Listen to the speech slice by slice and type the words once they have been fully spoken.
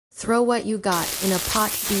Throw what you got in a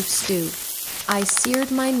pot beef stew. I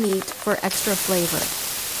seared my meat for extra flavor.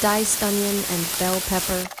 Diced onion and bell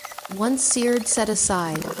pepper. Once seared, set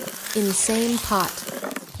aside. In same pot.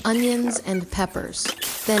 Onions and peppers.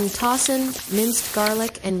 Then toss in minced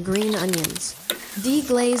garlic and green onions.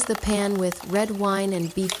 Deglaze the pan with red wine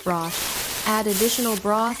and beef broth. Add additional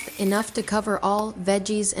broth, enough to cover all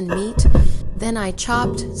veggies and meat. Then I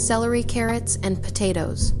chopped celery, carrots, and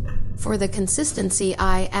potatoes. For the consistency,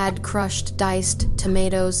 I add crushed diced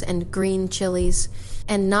tomatoes and green chilies,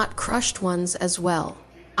 and not crushed ones as well.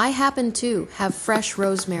 I happen to have fresh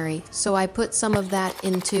rosemary, so I put some of that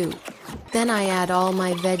in too. Then I add all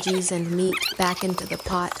my veggies and meat back into the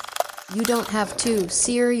pot. You don't have to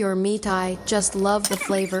sear your meat, I just love the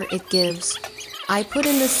flavor it gives. I put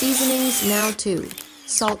in the seasonings now too.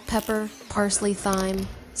 Salt, pepper, parsley, thyme.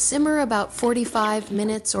 Simmer about 45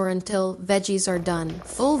 minutes or until veggies are done.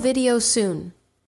 Full video soon.